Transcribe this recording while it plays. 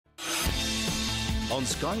On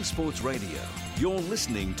Sky Sports Radio, you're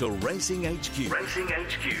listening to Racing HQ. Racing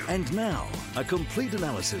HQ. And now, a complete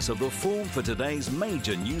analysis of the form for today's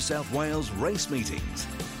major New South Wales race meetings.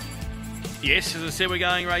 Yes, as I said, we're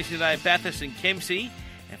going racing today at Bathurst and Kempsey.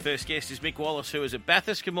 Our first guest is Mick Wallace, who is at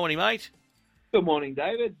Bathurst. Good morning, mate. Good morning,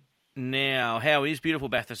 David. Now, how is beautiful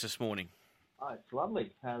Bathurst this morning? Oh, it's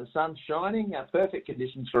lovely. The sun's shining. Perfect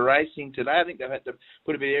conditions for racing today. I think they've had to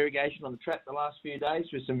put a bit of irrigation on the track the last few days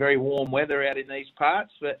with some very warm weather out in these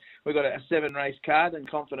parts. But we've got a 7-race card and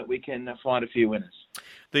confident we can find a few winners.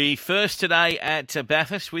 The first today at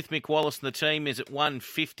Bathurst with Mick Wallace and the team is at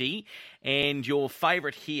 150. And your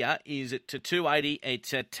favourite here is at 280.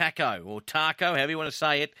 It's Taco, however you want to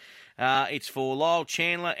say it. It's for Lyle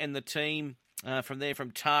Chandler and the team from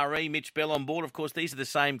Taree. Mitch Bell on board. Of course, these are the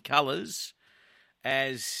same colours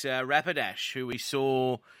as Rapidash, who we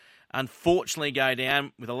saw unfortunately go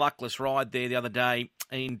down with a luckless ride there the other day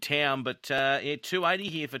in town. But 280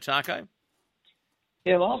 here for Taco.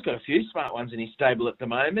 Yeah, Lyle's got a few smart ones in his stable at the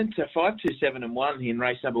moment. 5, 2, 7 and 1 in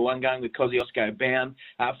race number 1, going with Kosciuszko Bound.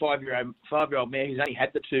 Five-year-old mare who's only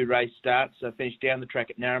had the 2 race starts. Finished down the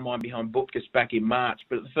track at Narromine behind Bupkis back in March.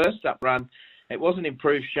 But at the first up run, it was an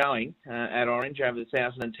improved showing at Orange over the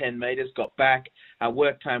 1,010 metres. Got back,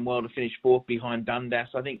 worked home well to finish 4th behind Dundas.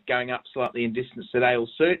 I think going up slightly in distance today will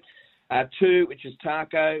suit. 2, which is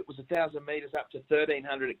Taco, was 1,000 metres up to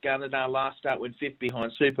 1,300 at Gunnedah. Last start went 5th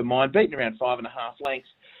behind Supermind, beaten around 5.5 lengths.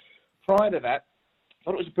 Prior to that, I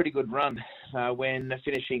thought it was a pretty good run when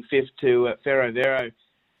finishing 5th to Ferro Vero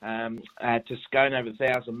to Scone over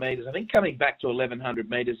 1,000 metres. I think coming back to 1,100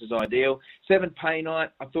 metres is ideal. 7, Pay Night,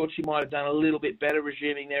 I thought she might have done a little bit better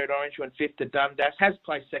resuming there at Orange. Went 5th to Dundas. Has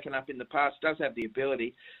placed second up in the past, does have the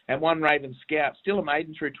ability. And 1, Raven Scout, still a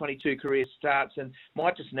maiden through 22 career starts and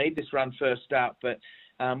might just need this run first up. But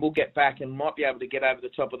we'll get back and might be able to get over the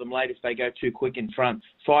top of them late if they go too quick in front.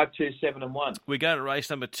 5, 2, 7 and 1. We go to race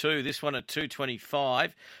number 2, this one at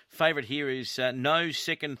 225. Favourite here is No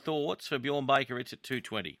Second Thoughts for Bjorn Baker. It's at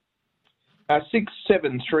 220. 6,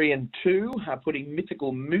 7, 3 and 2, putting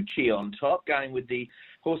Mythical Moochie on top, going with the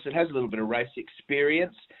horse that has a little bit of race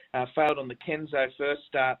experience. Failed on the Kenzo first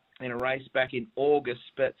start in a race back in August,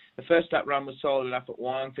 but the first up run was solid enough at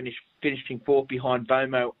Wyong, finishing 4th behind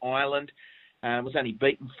Bomo Island. Was only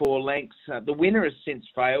beaten 4 lengths. The winner has since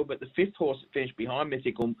failed, but the 5th horse that finished behind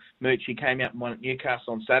Mythical Moochie came out and won at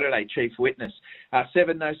Newcastle on Saturday, Chief Witness.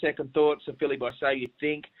 7, No Second Thoughts, a filly by So You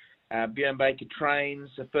Think. Bjorn Baker trains,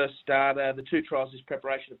 the first starter. The 2 trials this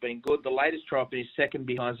preparation have been good. The latest trial finished 2nd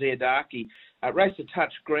behind Ziadaki. Raced a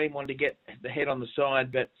touch green, wanted to get the head on the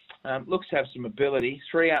side, but looks to have some ability.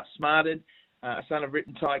 3, Outsmarted. A son of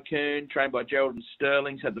Written Tycoon, trained by Gerald and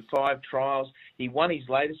Sterling's, had the 5 trials. He won his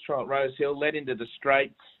latest trial at Rose Hill, led into the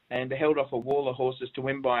straight, and held off a wall of horses to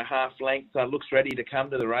win by a half length. Looks ready to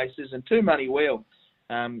come to the races. And 2, Money Wheel,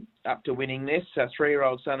 up to winning this.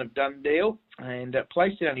 3-year-old son of Dundeel, and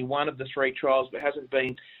placed in only 1 of the 3 trials, but hasn't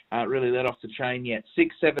been really let off the chain yet.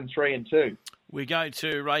 6, 7, 3 and 2. We go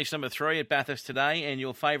to race number 3 at Bathurst today, and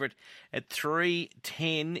your favourite at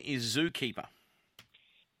 3:10 is Zookeeper.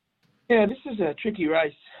 Yeah, this is a tricky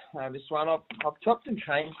race, this one. I've chopped and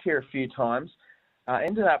changed here a few times.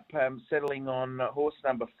 Ended up settling on horse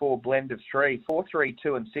number 4, Blend of 3. 4, 3,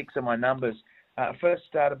 2 and 6 are my numbers. First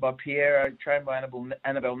started by Piero, trained by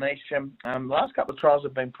Annabelle Neesham. Last couple of trials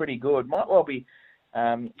have been pretty good. Might well be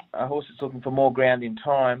a horse that's looking for more ground in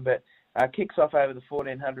time, but kicks off over the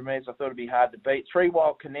 1,400 metres. I thought it'd be hard to beat. 3,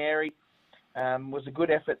 Wild Canary, was a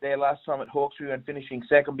good effort there last time at Hawkesbury and finishing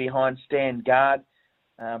 2nd behind Stand Guard.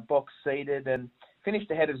 Box seated and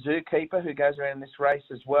finished ahead of Zookeeper, who goes around in this race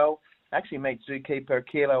as well. Actually meets Zookeeper a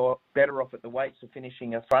kilo better off at the weights of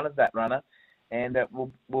finishing in front of that runner. And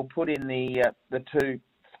we'll put in the 2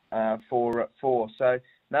 for 4. So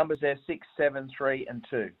numbers there, 6, 7, 3 and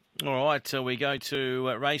 2. All right, so we go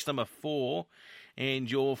to race number 4,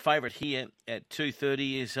 and your favourite here at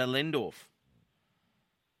 2:30 is Lendorf.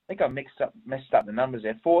 I think I messed up the numbers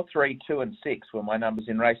there. 4, 3, 2 and 6 were my numbers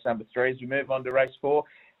in race number 3. As we move on to race 4,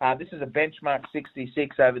 this is a benchmark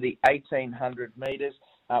 66 over the 1,800 metres.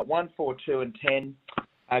 1, 4, 2 and 10,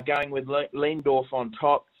 going with Lendorf on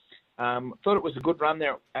top. Thought it was a good run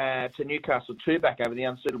there to Newcastle 2 back over the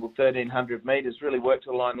unsuitable 1,300 metres. Really worked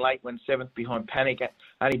the line late, went 7th behind Panic,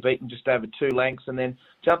 only beaten just over 2 lengths, and then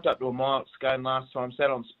jumped up to a mile at Scone last time, sat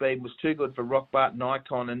on speed, was too good for Rockbart and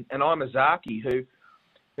Icon, and Imazaki, who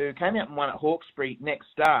came out and won at Hawkesbury next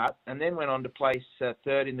start, and then went on to place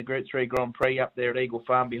 3rd in the Group 3 Grand Prix up there at Eagle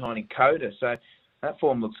Farm behind Encoder. So that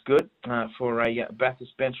form looks good for a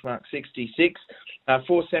Bathurst benchmark 66.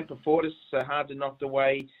 4, Semper Fortis, hard to knock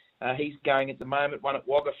away He's going at the moment, won at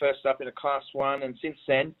Wagga first up in a Class 1, and since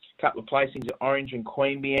then, a couple of placings at Orange and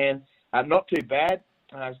Queanbeyan. Not too bad.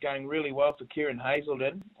 It's going really well for Kieran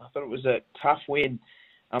Hazelden. I thought it was a tough win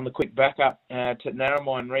on the quick backup to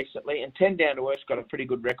Narromine recently. And 10 down to Earth's got a pretty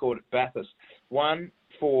good record at Bathurst. 1,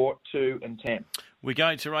 4, 2 and 10. We're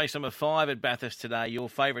going to race number 5 at Bathurst today. Your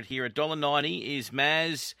favourite here, $1.90, is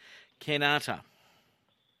Maz Kenata.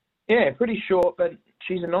 Yeah, pretty short, but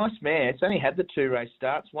she's a nice mare. It's only had the 2 race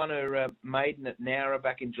starts. Won her maiden at Nowra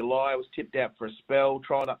back in July. Was tipped out for a spell.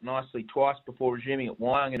 Tried up nicely twice before resuming at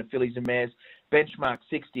Wyong in a Fillies and Mares. Benchmark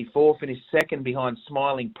 64. Finished second behind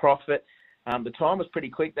Smiling Prophet. The time was pretty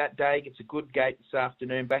quick that day. Gets a good gate this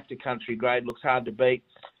afternoon. Back to country grade. Looks hard to beat.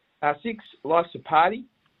 6, Life's a Party.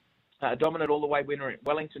 Dominant all the way winner at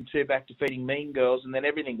Wellington 2 back defeating Mean Girls. And then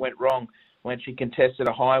everything went wrong when she contested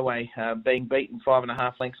a highway, being beaten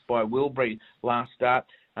 5.5 lengths by Wilbury last start.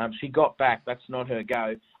 She got back. That's not her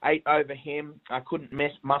go. 8 Over Him. I couldn't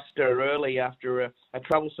muster her early after a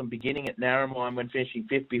troublesome beginning at Narromine when finishing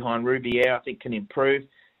 5th behind Rubiere. I think can improve.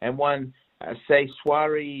 And 1, Say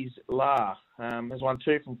Soirees La, has won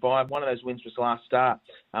 2 from 5. One of those wins was last start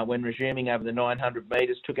when resuming over the 900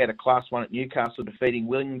 metres. Took out a Class 1 at Newcastle, defeating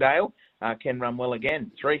Willingdale. Can run well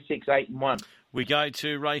again. 3, 6, 8 and 1. We go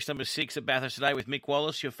to race number 6 at Bathurst today with Mick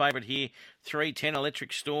Wallace. Your favourite here, 3, 10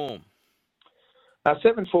 Electric Storm.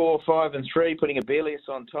 7, 4, 5 and 3, putting Abelius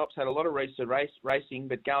on tops. Had a lot of racing,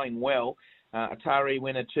 but going well. Atari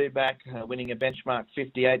winner 2 back, winning a benchmark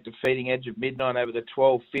 58, defeating Edge of Midnight over the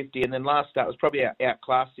 12.50. And then last start was probably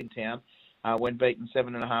outclassed in town when beaten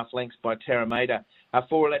 7.5 lengths by Terramata.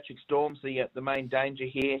 4 Electric Storms, the main danger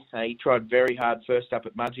here. He tried very hard first up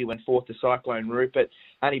at Mudgee, went 4th to Cyclone Rupert.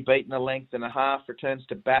 Only beaten a length and a half, returns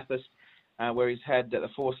to Bathurst, where he's had the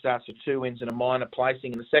 4 starts for 2 wins and a minor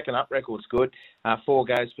placing. And the second up record's good. 4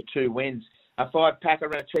 goes for 2 wins. 5 Packer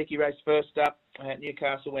ran a cheeky race first up at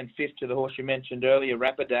Newcastle, went 5th to the horse you mentioned earlier,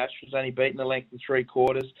 Rapidash. Was only beaten a length and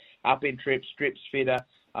 3/4. Up in trip, strips fitter.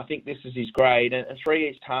 I think this is his grade. And 3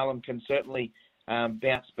 East Harlem can certainly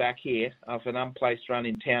bounce back here off an unplaced run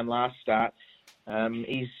in town last start.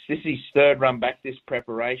 This is his 3rd run back this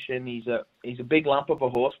preparation. He's a big lump of a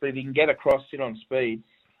horse, but if he can get across, sit on speed,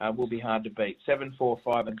 will be hard to beat. 7, 4,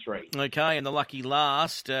 5 and 3. Okay, and the lucky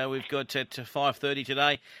last, we've got at 5:30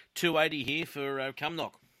 today, 280 here for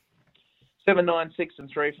Cumnock. 7, 9, 6 and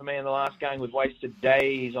 3 for me in the last, going with Wasted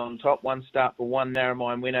Days on top. 1 start for 1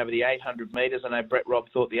 Narromine win over the 800 metres. I know Brett Robb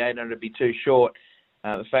thought the 800 would be too short.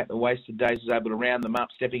 The fact that Wasted Days was able to round them up,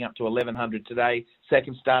 stepping up to 1100 today.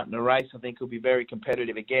 2nd start in the race, I think will be very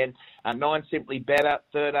competitive again. 9 Simply Better,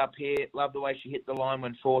 3rd up here. Love the way she hit the line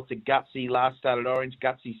when 4th to Gutsy. Last started Orange.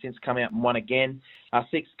 Gutsy since come out and won again.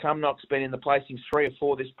 6 Cumnock's been in the placings 3 or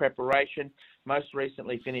 4 this preparation. Most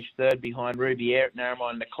recently finished 3rd behind Rubiere at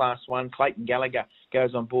Narromine in the Class 1. Clayton Gallagher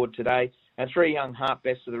goes on board today. And 3 Young Heart,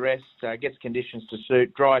 best of the rest. Gets conditions to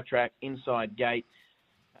suit. Dry track, inside gate.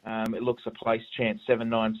 It looks a place chance, 7,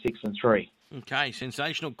 9, 6 and 3. Okay,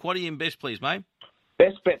 sensational. Quaddy and best, please, mate.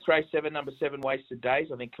 Best bets race 7, number 7, Wasted Days.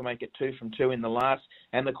 I think can make it 2 from 2 in the last.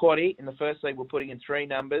 And the quaddie, in the first leg, we're putting in 3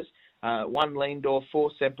 numbers. 1 Leandor, 4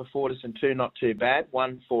 Semper Fortis and 2 Not Too Bad.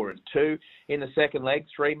 1, 4 and 2. In the second leg,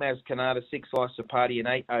 3 Maz Canada, 6 Life's a Party and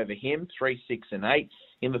 8 Over Him. 3, 6 and 8.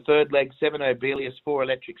 In the third leg, 7 Obelius, 4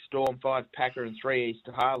 Electric Storm, 5 Packer and 3 East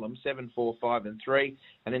Harlem. 7, 4, 5 and 3.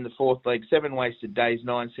 And in the fourth leg, 7 Wasted Days,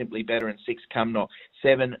 9 Simply Better and 6 Cumnock.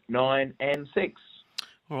 7, 9 and 6.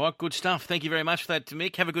 All right, good stuff. Thank you very much for that,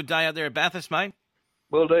 Mick. Have a good day out there at Bathurst, mate.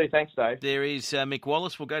 Will do. Thanks, Dave. There is Mick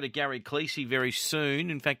Wallace. We'll go to Gary Kliese very soon.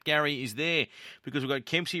 In fact, Gary is there because we've got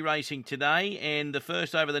Kempsey racing today and the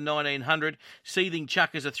first over the 1900. Seething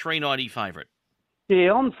Chuck is a $3.90 favourite.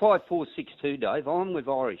 Yeah, I'm 5-4-6-2, Dave. I'm with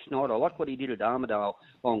Irish Knight. I like what he did at Armadale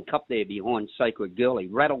on Cup there behind Sacred Girl. He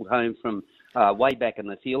rattled home from way back in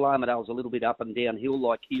the field. Armadale's a little bit up and downhill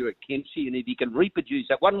like here at Kempsey, and if he can reproduce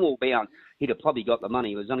that one wall bound, he'd have probably got the money.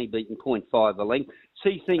 He was only beaten 0.5 a length.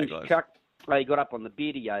 See things, hey Chuck. He got up on the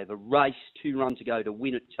beard, he over-raced 2 runs ago to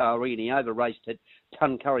win at Taree, and he over-raced at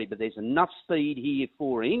Tuncurry, but there's enough speed here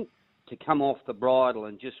for him to come off the bridle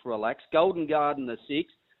and just relax. Golden Garden, the 6th,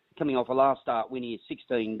 coming off a last start win here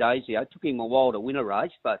 16 days ago. It took him a while to win a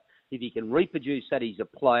race, but if he can reproduce that, he's a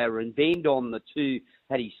player. And Vendon, the 2,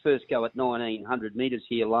 had his first go at 1900 metres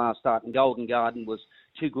here last start, and Golden Garden was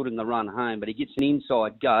too good in the run home, but he gets an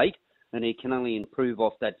inside gate, and he can only improve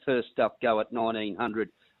off that first up go at 1900.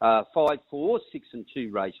 5, 4, 6 and 2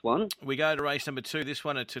 race 1. We go to race number 2, this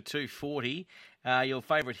one at 240. Your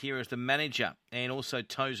favourite here is the Manager and also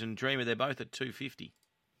Toes and Dreamer. They're both at 250.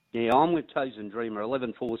 Yeah, I'm with Toes and Dreamer,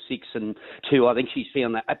 11, 4, 6 and 2. I think she's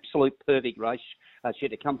found the absolute perfect race. She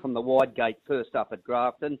had to come from the wide gate first up at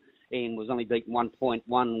Grafton and was only beaten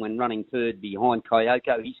 1.1 when running third behind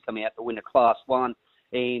Kayoko. He's come out to win a Class 1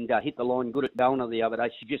 and hit the line good at Ballina the other day.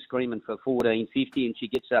 She's just screaming for 14.50 and she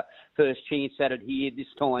gets her first chance at it here this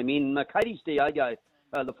time in. Katie's Diego,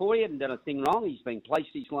 the 40 hadn't done a thing wrong. He's been placed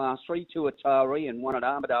his last 3, 2 at Taree and 1 at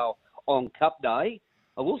Armidale on Cup Day.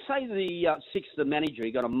 I will say the sixth, the manager,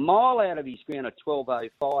 he got a mile out of his ground at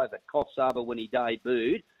 12.05 at Coffs Harbour when he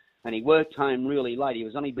debuted, and he worked home really late. He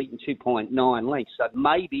was only beaten 2.9 lengths, so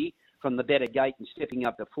maybe from the better gate and stepping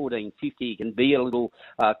up to 14.50, he can be a little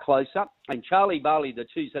closer. And Charlie Barley, the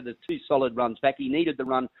two solid runs back. He needed the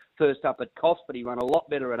run first up at Coffs, but he ran a lot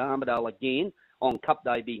better at Armidale again on Cup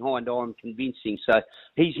Day behind I'm Convincing. So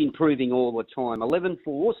he's improving all the time.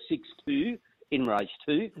 11.4, 6.2 in race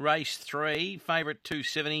 2. Race 3, favourite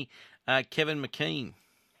 270, Kevin McKean.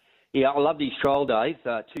 Yeah, I love his trial, Dave.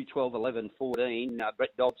 2.12, 11, 14.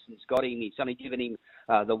 Brett Dobson's got him. He's only given him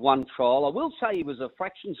the one trial. I will say he was a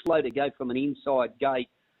fraction slow to go from an inside gate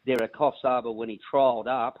there at Coffs Harbour when he trialled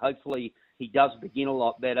up. Hopefully he does begin a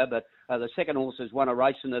lot better, but the second horse has won a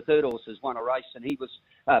race and the third horse has won a race, and he was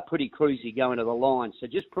pretty cruisy going to the line. So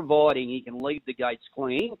just providing he can leave the gates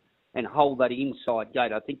clean and hold that inside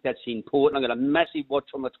gate, I think that's important. I've got a massive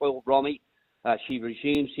watch on the 12 Romy. She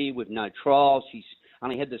resumes here with no trials. She's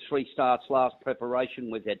only had the 3 starts last preparation.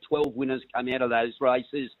 We've had 12 winners come out of those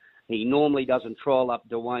races. He normally doesn't trial up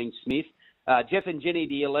Dwayne Smith. Jeff and Jenny,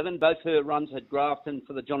 the 11, both her runs at Grafton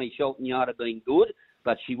for the Johnny Shelton yard have been good,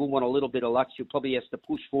 but she will want a little bit of luck. She'll probably have to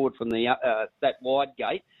push forward from the that wide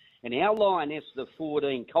gate. And our lioness, the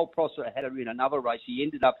 14, Cole Prosser, had her in another race. He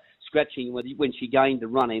ended up scratching when she gained the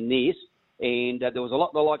run in this. And there was a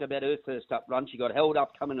lot to like about her first up run. She got held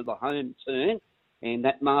up coming to the home turn. And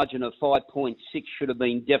that margin of 5.6 should have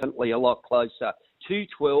been definitely a lot closer.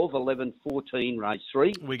 2.12, 11, 14, race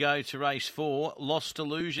 3. We go to race 4, Lost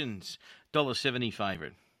Illusions, $1.70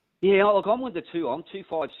 favourite. Yeah, look, I'm with the 2. I'm 2,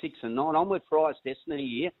 5, 6 and 9. I'm with Prize Destiny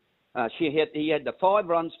here. He had the 5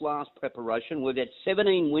 runs last preparation. We've had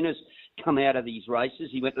 17 winners come out of these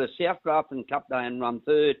races. He went to the South Grafton Cup Day and run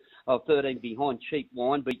third of 13 behind Cheap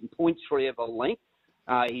Wine, beaten 0.3 of a length.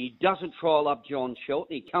 He doesn't trial up John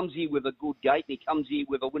Shelton. He comes here with a good gate. And he comes here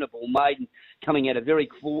with a winnable maiden coming out of very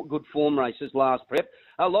good form races last prep.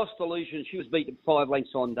 Lost Illusion, she was beaten 5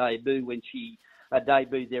 lengths on debut when she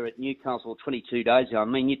debuted there at Newcastle 22 days ago. I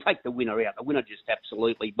mean, you take the winner out. The winner just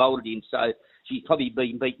absolutely bolted him. So she's probably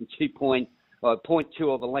been beaten 0.2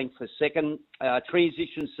 of a length for second.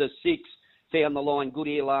 Transitions to 6. Found the line good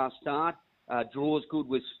here last start. Draws good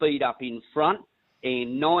with speed up in front.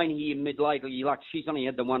 And 9 here mid-late, she's only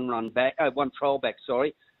had the one trial back,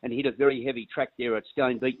 and hit a very heavy track there. It's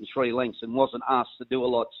going beaten 3 lengths and wasn't asked to do a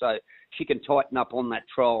lot, so she can tighten up on that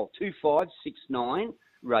trial. 2, 5, 6, 9,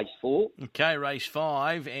 race 4. Okay, race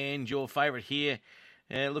 5, and your favourite here,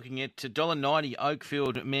 looking at $1.90,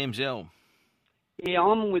 Oakfield Mamselle. Yeah,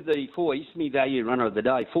 I'm with the 4. He's my value runner of the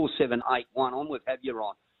day, 4781. I'm with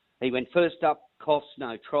Havuron. He went first up, Coffs,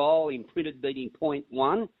 no trial, imprinted beating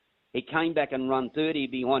 0.1. He came back and run 30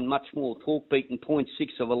 behind much more talk, beaten 0.6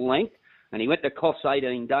 of a length. And he went to Coffs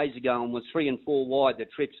 18 days ago and was 3 and 4 wide the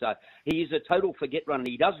trip. So he is a total forget runner.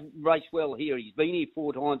 He does race well here. He's been here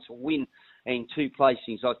 4 times to win and 2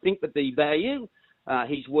 placings. I think that the value,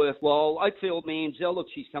 he's worthwhile. Oakfield Mamselle, look,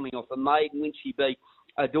 she's coming off a maiden when she beat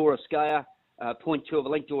Dora Skaya, 0.2 of a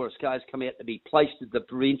length. Dora Skaya's come out to be placed at the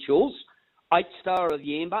provincials. 8 Star of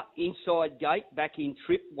Yamba, inside gate, back in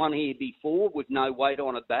trip, 1 here before with no weight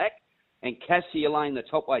on her back. And Cassie Elaine, the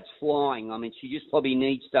top weight's flying. I mean, she just probably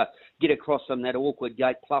needs to get across from that awkward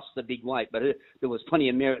gate plus the big weight. But there was plenty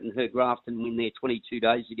of merit in her Grafton win there 22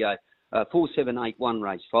 days ago. 4781,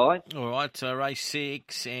 race 5. All right, race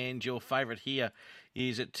 6, and your favourite here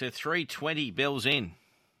is at 3.20, Bell's End.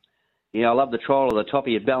 Yeah, I love the trial of the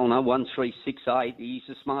toppy at Ballina, 1368. He's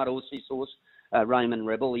a smart horse, this horse. Raymond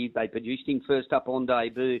Rebel. They produced him first up on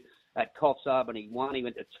debut at Coffs Harbour and he won. He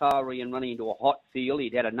went to Taree and running into a hot field.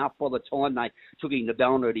 He'd had enough by the time they took him to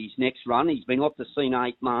Ballina at his next run. He's been off the scene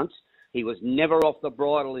 8 months. He was never off the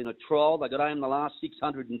bridle in a trial. They got home the last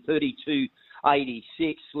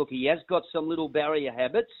 632.86. Look, he has got some little barrier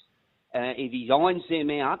habits. If he irons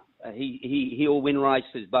them out, he'll win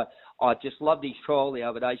races. But I just loved his trial the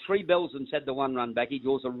other day. 3 Belson's had the 1 run back. He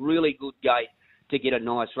draws a really good gate to get a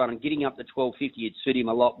nice run, and getting up to 12.50 would suit him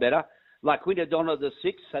a lot better. La Quinta Donna the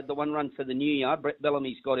 6 had the 1 run for the New Yard. Brett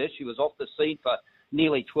Bellamy's got her. She was off the scene for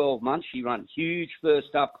nearly 12 months. She ran huge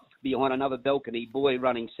first up behind another balcony boy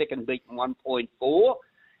running second, beaten 1.4.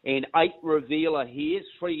 And 8 Revealer here,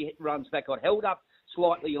 3 runs back, got held up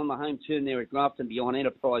slightly on the home turn there at Grafton behind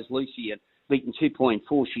Enterprise Lucy. And beaten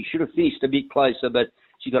 2.4. She should have finished a bit closer, but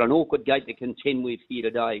she got an awkward gate to contend with here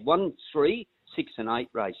today. 1, 3, 6 and 8,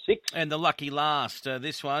 race 6. And the lucky last,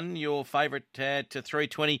 this one, your favourite to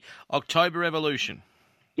 320, October Revolution.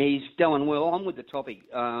 He's going well. I'm with the topic.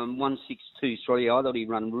 1623. I thought he'd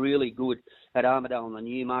run really good at Armadale in the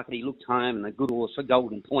Newmarket. He looked home, and a good horse, a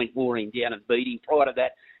Golden Point, wore him down and beat him. Prior to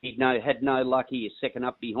that, he'd had no luck. He is second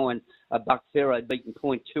up behind Buck Ferro, beaten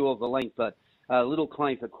 0.2 of the length, but a little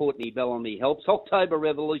claim for Courtney Bellamy helps. October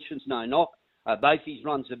Revolution's no knock. Both his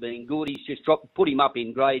runs have been good. He's just put him up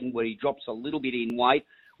in grade, where he drops a little bit in weight,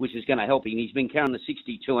 which is going to help him. He's been carrying the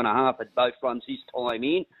 62.5 at both runs this time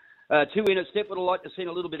in. 2 in a step. Would have liked to see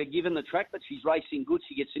a little bit of give in the track, but she's racing good.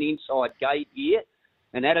 She gets an inside gate here.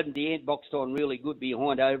 And Adam Deant boxed on really good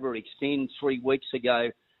behind over Extend 3 weeks ago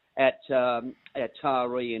at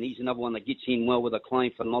Taree, and he's another one that gets in well with a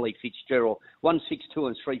claim for Molly Fitzgerald. 1, 6, 2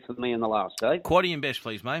 and 3 for me in the last, Dave. Quaddy and best,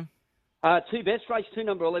 please, mate. 2 best. Race 2,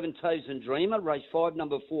 number 11, Toes and Dreamer. Race 5,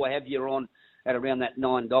 number 4, Have You On at around that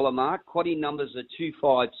 $9 mark. Quaddy numbers are 2,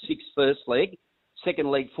 5, 6 first leg. Second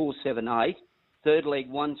leg, 4, 7, 8. Third leg,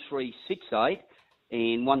 1, 3, 6, 8.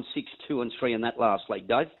 And 1, 6, 2 and 3 in that last leg,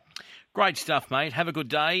 Dave. Great stuff, mate. Have a good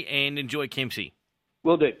day and enjoy Kempsey.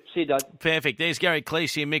 Will do. See you, Dave. Perfect. There's Gary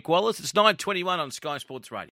Kliese and Mick Wallace. It's 9:21 on Sky Sports Radio.